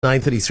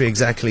9:33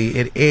 exactly.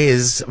 It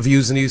is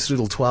Views and News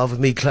Strudel 12 with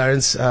me,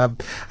 Clarence. And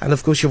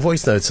of course, your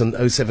voice notes on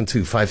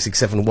 072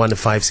 567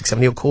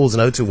 1567. Your calls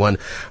on 021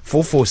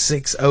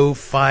 446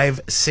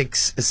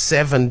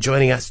 0567.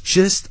 Joining us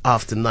just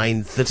after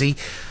 9:30.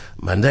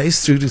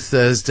 Mondays through to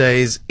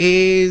Thursdays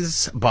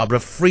is Barbara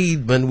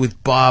Friedman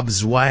with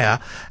Barbs Wire.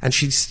 And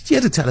she's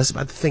here to tell us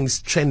about the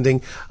things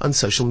trending on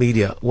social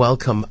media.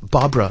 Welcome,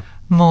 Barbara.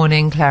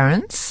 Morning,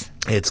 Clarence.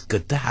 It's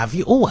good to have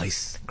you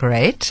always.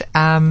 Great.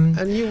 And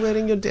you're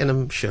wearing your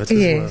denim shirt as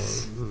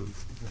yes. well.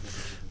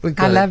 We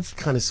got it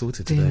kind of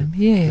sorted denim,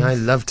 today. yes. I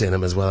love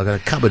denim as well. I got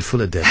a cupboard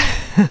full of denim.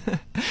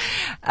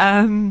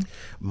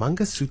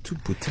 Manga sutu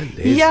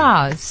butalezi.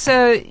 Yeah,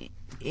 so I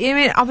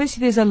mean, obviously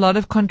there's a lot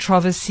of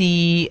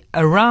controversy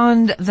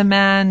around the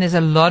man. There's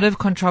a lot of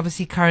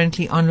controversy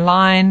currently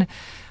online.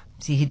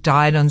 See, he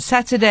died on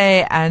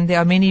Saturday, and there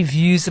are many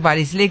views about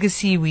his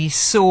legacy. We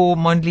saw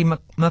Mondli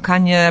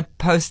Mokanya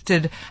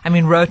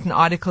wrote an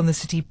article in the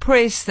City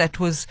Press that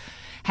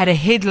had a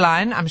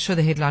headline. I'm sure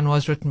the headline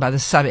was written by the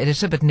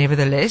sub-editor, but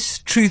nevertheless,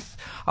 Truth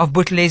of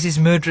Butalezi's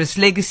Murderous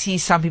Legacy.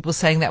 Some people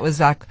saying that was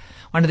like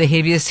one of the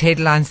heaviest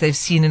headlines they've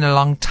seen in a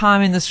long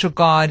time in this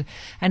regard.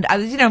 And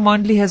others,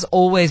 Mondli has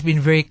always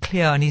been very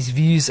clear on his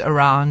views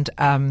around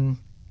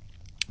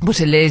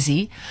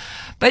Buthelezi.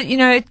 But,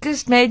 it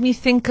just made me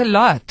think a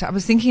lot. I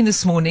was thinking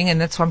this morning, and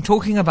that's why I'm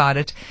talking about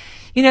it.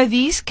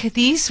 These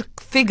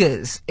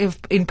figures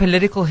in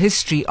political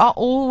history are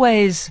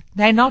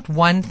they're not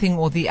one thing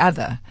or the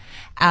other.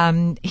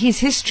 His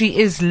history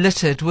is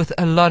littered with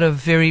a lot of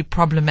very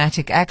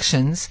problematic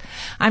actions.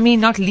 I mean,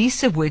 not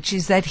least of which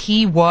is that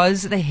he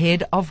was the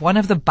head of one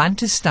of the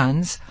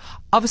Bantustans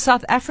of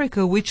South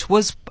Africa, which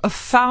was a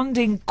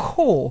founding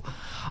core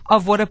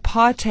of what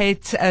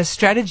apartheid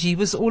strategy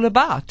was all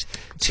about.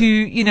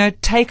 To,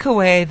 take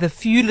away the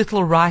few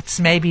little rights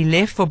maybe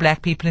left for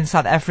black people in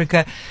South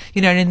Africa,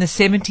 and in the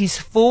 70s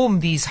form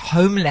these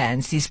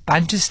homelands, these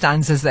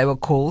Bantustans as they were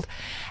called.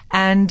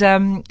 And,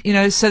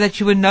 so that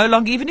you were no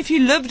longer, even if you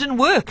lived and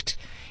worked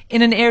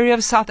in an area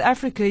of South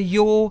Africa,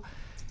 your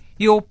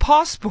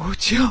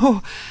passport,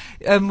 your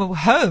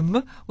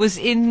home was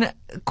in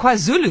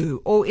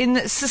KwaZulu or in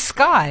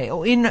Ciskei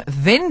or in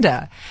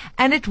Venda.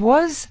 And it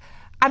was,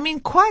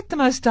 quite the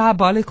most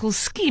diabolical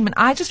scheme. And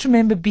I just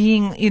remember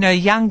being,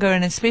 younger,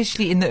 and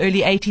especially in the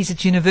early 80s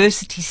at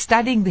university,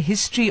 studying the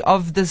history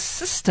of the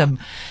system.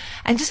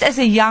 And just as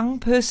a young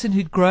person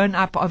who'd grown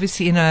up,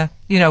 obviously, in a,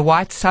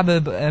 white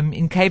suburb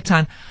in Cape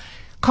Town,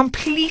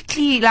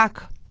 completely the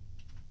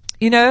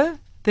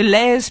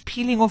layers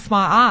peeling off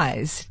my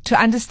eyes to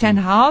understand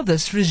how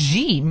this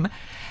regime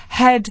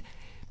had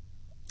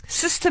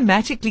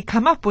systematically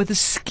come up with a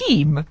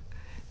scheme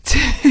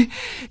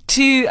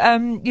to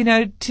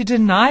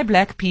deny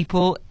black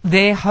people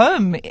their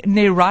home in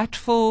their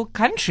rightful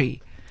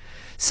country.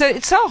 So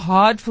it's so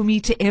hard for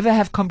me to ever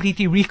have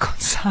completely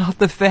reconciled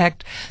the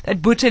fact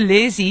that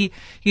Buthelezi,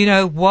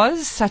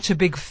 was such a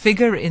big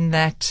figure in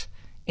that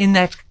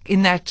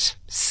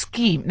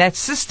scheme, that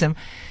system.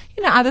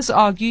 Others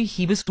argue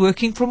he was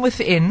working from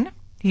within.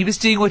 He was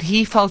doing what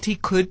he felt he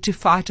could to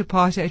fight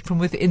apartheid from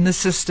within the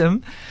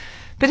system.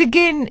 But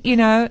again,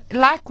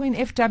 like when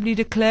F.W.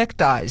 de Klerk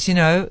dies, he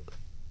had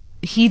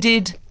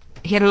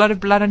a lot of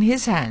blood on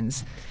his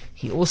hands.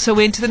 He also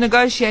went to the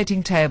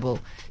negotiating table.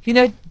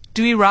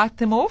 Do we write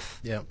them off?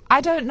 Yeah.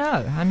 I don't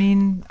know.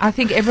 I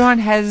think everyone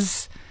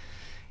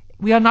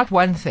we are not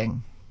one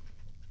thing.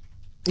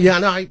 Yeah,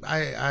 no, I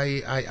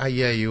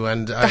hear you.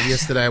 And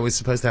yesterday I was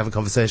supposed to have a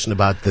conversation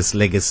about this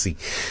legacy,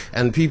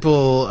 and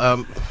people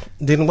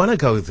didn't want to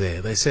go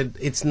there. They said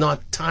it's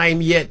not time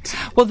yet.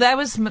 Well, that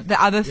was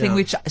the other thing.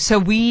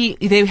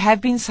 There have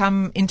been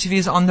some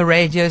interviews on the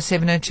radio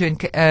 702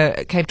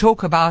 and Cape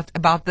Talk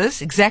about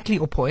this, exactly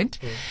your point.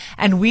 Yeah.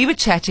 And we were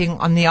chatting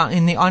in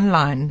the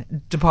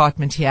online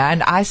department here,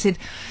 and I said,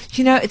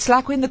 it's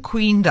like when the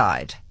Queen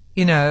died.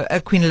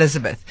 Queen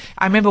Elizabeth.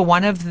 I remember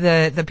one of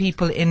the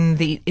people in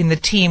the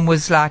team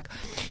was like,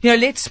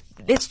 let's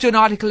do an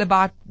article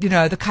about,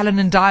 the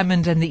Cullinan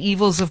Diamond and the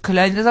evils of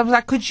colonialism. I was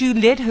like, could you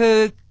let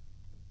her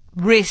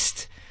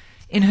rest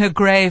in her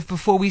grave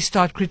before we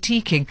start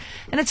critiquing?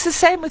 And it's the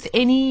same with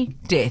any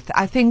death.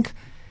 I think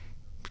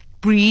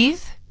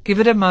breathe, give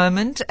it a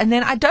moment, and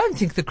then I don't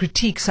think the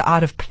critiques are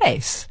out of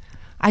place.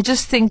 I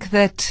just think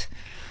that,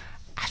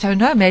 I don't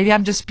know, maybe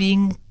I'm just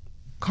being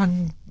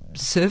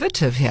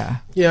conservative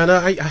here. Yeah,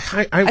 no,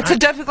 it's a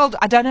difficult.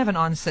 I don't have an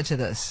answer to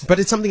this, but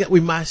it's something that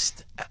we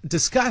must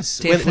discuss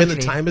when the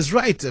time is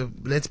right.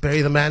 Let's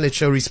bury the man, let's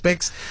show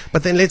respects,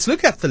 but then let's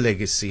look at the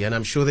legacy. And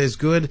I'm sure there's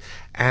good,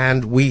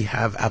 and we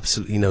have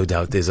absolutely no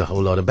doubt there's a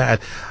whole lot of bad.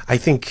 I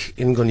think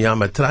in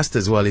Ngonyama Trust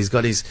as well, he's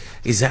got his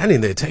hand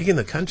in there, taking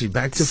the country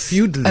back to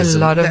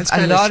feudalism. That's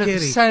a lot of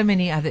so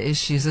many other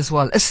issues as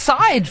well,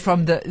 aside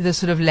from the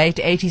sort of late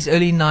 80s,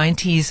 early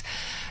 90s.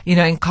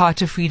 In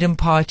Carter Freedom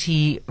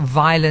Party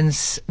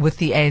violence with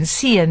the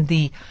ANC and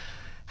the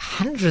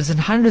hundreds and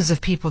hundreds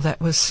of people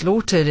that were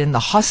slaughtered in the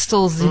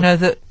hostels,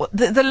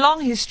 the long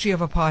history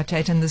of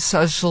apartheid and the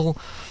social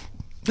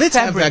Let's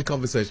have that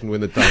conversation when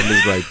the time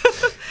is right.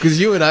 Because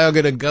you and I are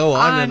going to go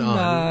on I and on.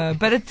 know,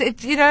 but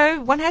it's you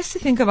know, one has to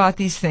think about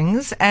these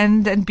things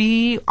and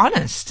be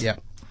honest. Yeah,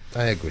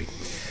 I agree.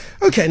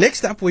 Okay,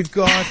 next up we've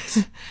got...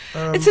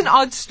 It's an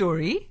odd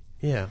story.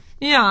 Yeah.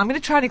 Yeah, I'm going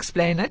to try and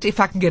explain it, if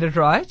I can get it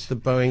right. The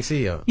Boeing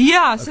CEO.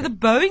 Yeah, so the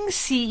Boeing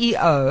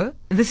CEO,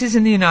 this is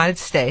in the United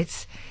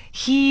States,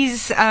 he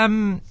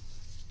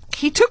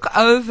took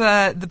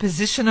over the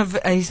position of,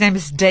 his name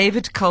is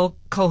David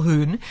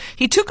Calhoun.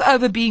 He took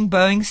over being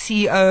Boeing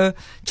CEO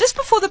just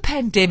before the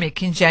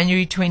pandemic in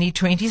January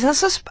 2020.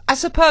 So I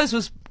suppose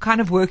was kind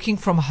of working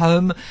from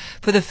home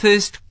for the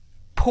first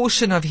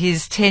portion of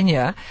his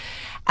tenure.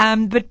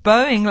 But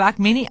Boeing, like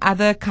many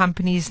other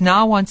companies,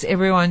 now wants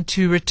everyone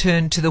to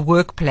return to the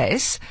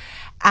workplace.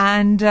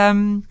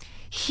 And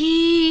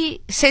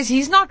he says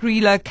he's not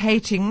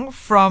relocating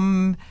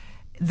from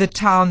the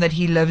town that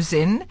he lives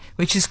in,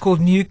 which is called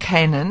New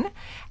Canaan.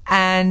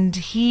 And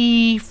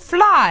he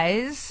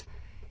flies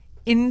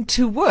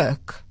into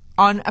work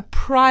on a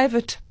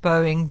private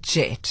Boeing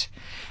jet.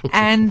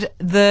 And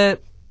there's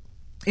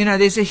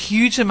a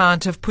huge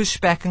amount of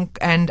pushback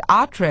and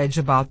outrage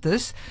about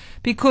this,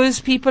 because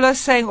people are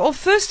saying, well,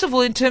 first of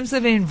all, in terms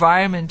of the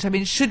environment, I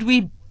mean, should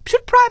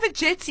private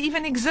jets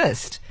even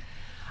exist?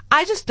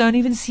 I just don't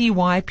even see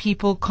why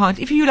people can't,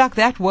 if you're like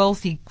that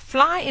wealthy,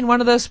 fly in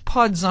one of those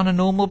pods on a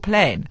normal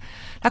plane.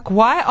 Like,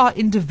 why are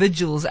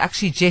individuals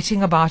actually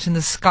jetting about in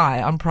the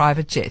sky on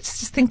private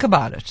jets? Just think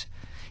about it.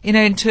 You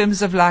know, in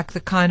terms of like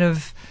the kind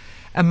of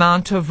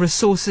amount of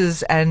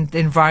resources and the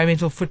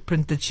environmental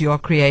footprint that you are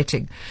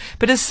creating.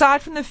 But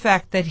aside from the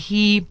fact that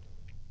the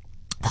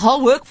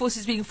whole workforce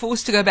is being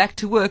forced to go back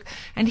to work,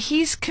 and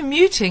he's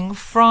commuting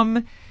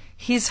from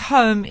his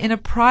home in a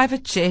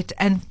private jet,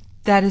 and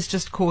that has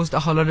just caused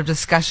a whole lot of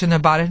discussion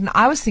about it. And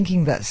I was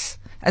thinking this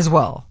as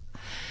well.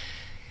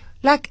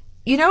 Like,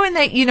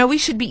 we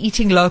should be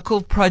eating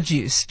local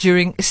produce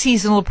during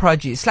seasonal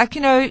produce. Like,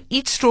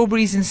 eat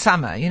strawberries in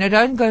summer.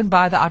 Don't go and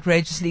buy the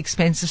outrageously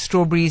expensive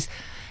strawberries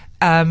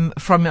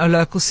from a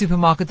local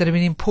supermarket that have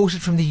been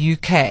imported from the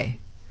UK.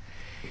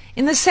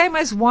 In the same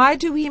way as, why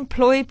do we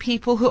employ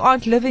people who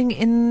aren't living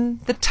in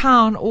the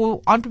town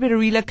or aren't prepared to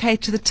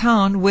relocate to the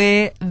town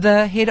where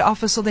the head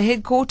office or the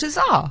headquarters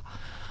are?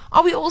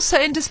 Are we also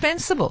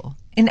indispensable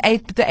in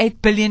the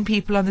 8 billion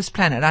people on this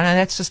planet? I know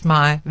that's just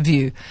my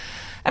view.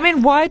 I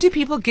mean, why do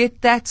people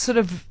get that sort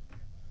of...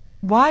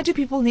 Why do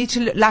people need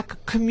to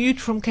commute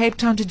from Cape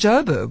Town to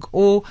Joburg,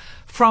 or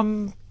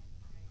from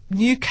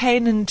New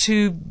Canaan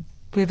to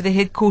wherever the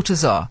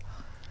headquarters are?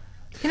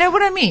 You know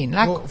what I mean?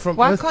 Like,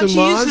 why can't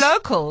you use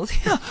locals?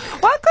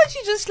 Why can't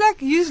you just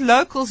use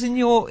locals in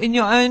your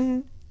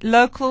own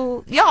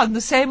local? Yeah, in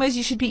the same way as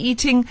you should be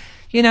eating,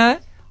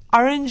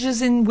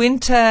 oranges in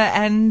winter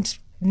and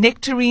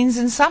nectarines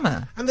in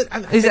summer. Am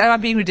I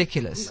being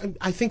ridiculous?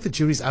 I think the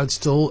jury's out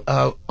still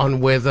on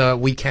whether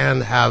we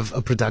can have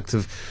a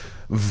productive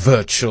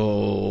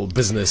virtual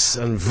business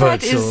and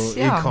virtual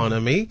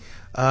economy.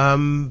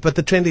 But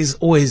the trend is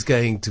always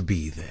going to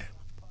be there.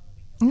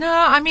 No,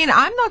 I mean,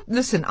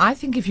 I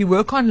think if you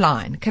work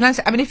online,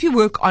 if you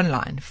work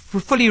online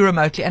fully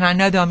remotely, and I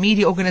know there are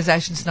media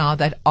organizations now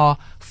that are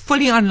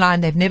fully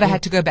online, they've never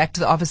had to go back to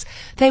the office,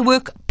 they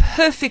work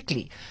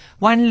perfectly.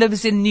 One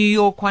lives in New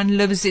York, one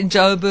lives in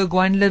Joburg,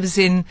 one lives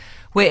in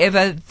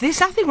wherever. There's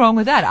nothing wrong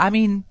with that. I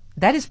mean,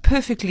 that is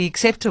perfectly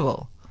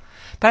acceptable.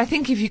 But I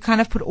think if you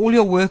kind of put all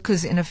your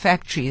workers in a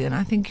factory, then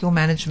I think your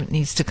management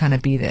needs to kind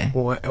of be there.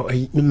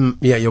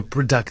 Your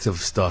productive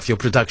stuff, your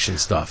production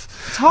stuff.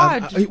 It's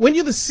hard. When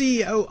you're the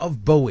CEO of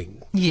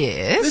Boeing,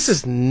 yes, this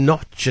is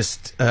not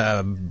just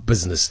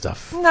business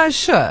stuff. No,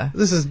 sure.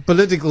 This is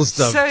political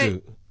stuff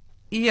too.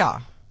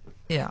 Yeah.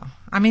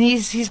 I mean,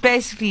 he's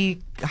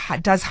basically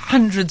does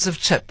hundreds of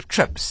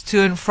trips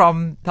to and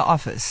from the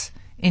office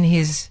in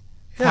his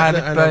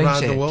private and Boeing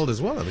around jet. the world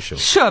as well, I'm sure.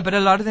 Sure, but a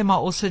lot of them are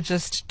also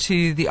just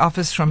to the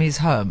office from his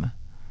home.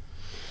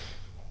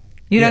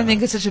 You don't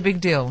think it's such a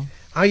big deal?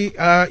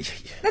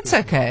 That's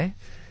okay.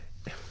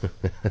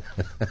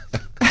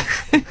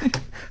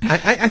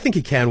 I think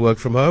he can work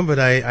from home, but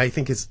I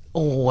think it's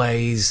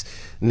always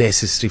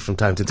necessary from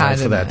time to time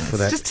for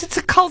that it's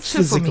a culture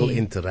physical for me.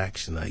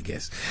 interaction, I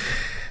guess.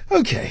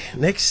 Okay,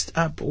 next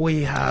up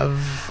we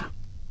have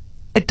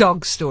a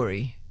dog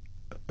story.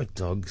 A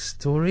dog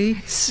story,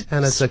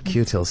 and it's a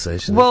cute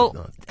Alsatian.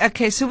 Well,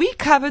 okay, so we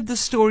covered the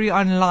story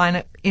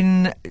online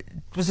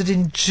was it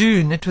in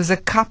June? It was a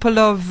couple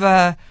of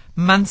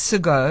months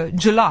ago,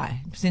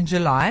 July. It was in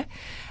July.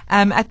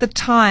 At the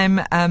time,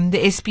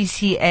 the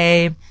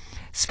SPCA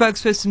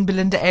spokesperson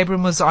Belinda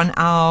Abram was on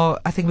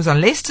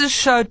Lester's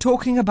show,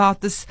 talking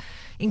about this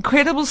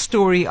incredible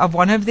story of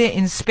one of their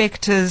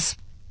inspectors,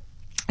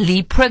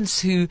 Lee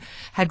Prince, who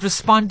had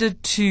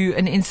responded to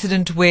an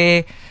incident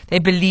where they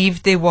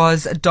believed there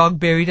was a dog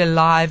buried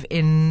alive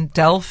in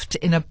Delft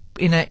in a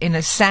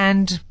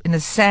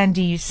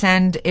sandy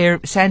sand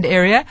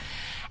area.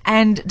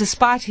 And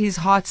despite his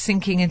heart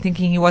sinking and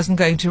thinking he wasn't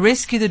going to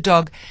rescue the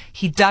dog,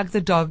 he dug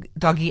the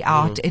doggy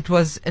out. It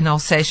was an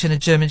Alsatian, a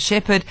German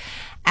Shepherd.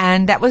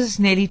 And that was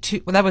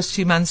that was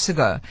 2 months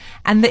ago.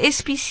 And the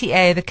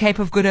SPCA, the Cape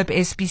of Good Hope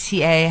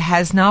SPCA,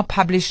 has now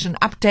published an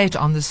update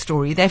on the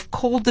story. They've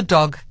called the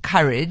dog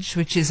Courage,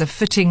 which is a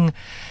fitting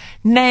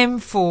name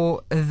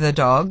for the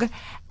dog.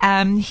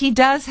 He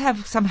does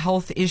have some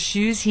health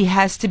issues. He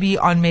has to be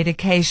on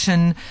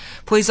medication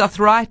for his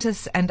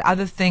arthritis and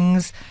other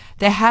things.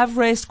 They have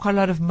raised quite a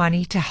lot of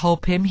money to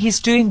help him. He's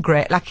doing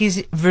great, like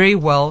he's very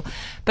well,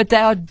 but they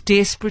are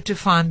desperate to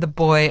find the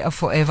boy a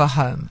forever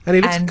home. And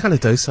he looks kind of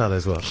docile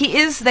as well. He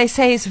is, they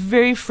say he's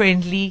very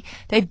friendly.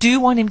 They do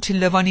want him to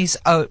live on his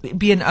own,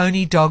 be an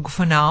only dog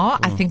for now.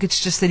 I think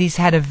it's just that he's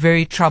had a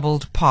very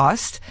troubled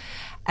past.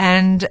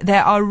 And they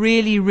are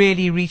really,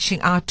 really reaching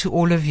out to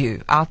all of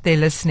you out there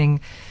listening.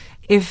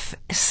 If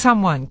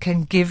someone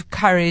can give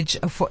Courage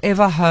a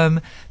forever home,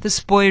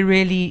 this boy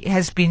really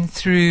has been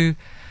through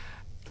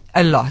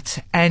a lot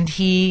and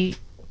he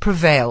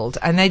prevailed.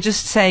 And they're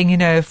just saying, you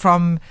know,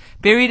 from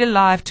buried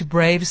alive to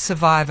brave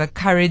survivor,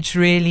 Courage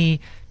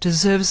really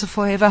deserves a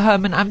forever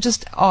home. And I'm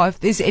just, if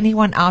there's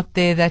anyone out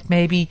there that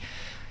maybe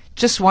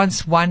just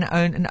wants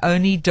an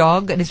only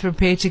dog and is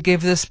prepared to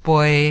give this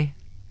boy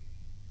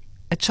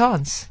a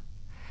chance,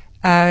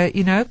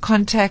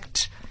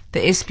 contact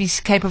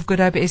the Cape of Good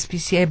Hope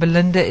SPCA.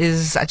 Belinda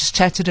I just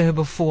chatted to her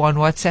before on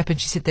WhatsApp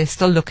and she said they're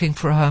still looking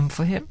for a home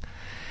for him.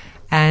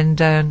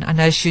 And I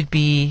know she'd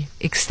be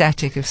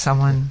ecstatic if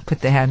someone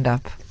put their hand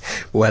up.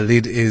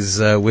 Walid is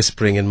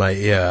whispering in my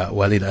ear.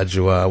 Walid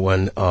Ajwa,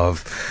 one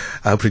of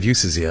our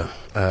producers here.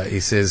 He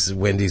says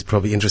Wendy's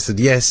probably interested.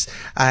 Yes,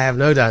 I have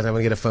no doubt I'm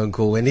going to get a phone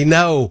call. Wendy,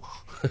 no.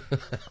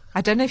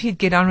 I don't know if you'd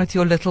get on with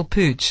your little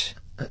pooch.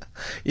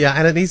 Yeah,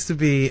 and it needs to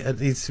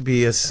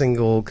be a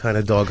single kind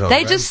of dog home.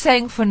 They're just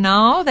saying for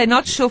now, they're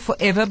not sure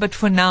forever, but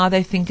for now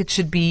they think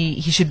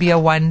he should be a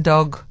one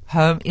dog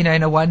home, in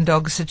a one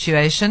dog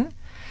situation.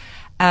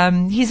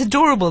 He's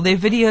adorable. There are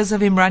videos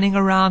of him running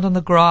around on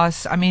the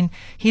grass. I mean,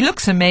 he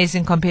looks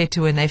amazing compared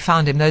to when they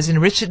found him. Those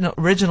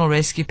original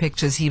rescue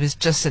pictures, he was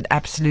just in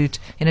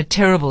a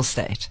terrible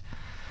state.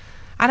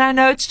 And I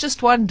know it's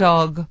just one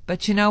dog,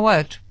 but you know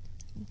what?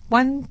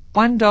 One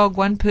dog,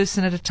 one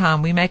person at a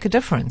time, we make a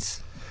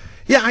difference.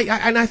 Yeah,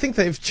 and I think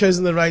they've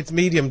chosen the right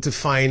medium to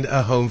find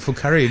a home for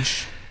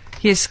Courage.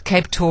 Yes,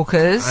 Cape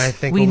Talkers. I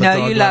think we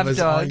know you love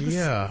dogs.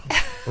 Yeah,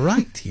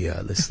 right here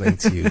listening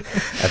to you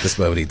at this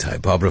moment in time.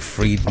 Barbara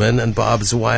Friedman and Barbs Wire.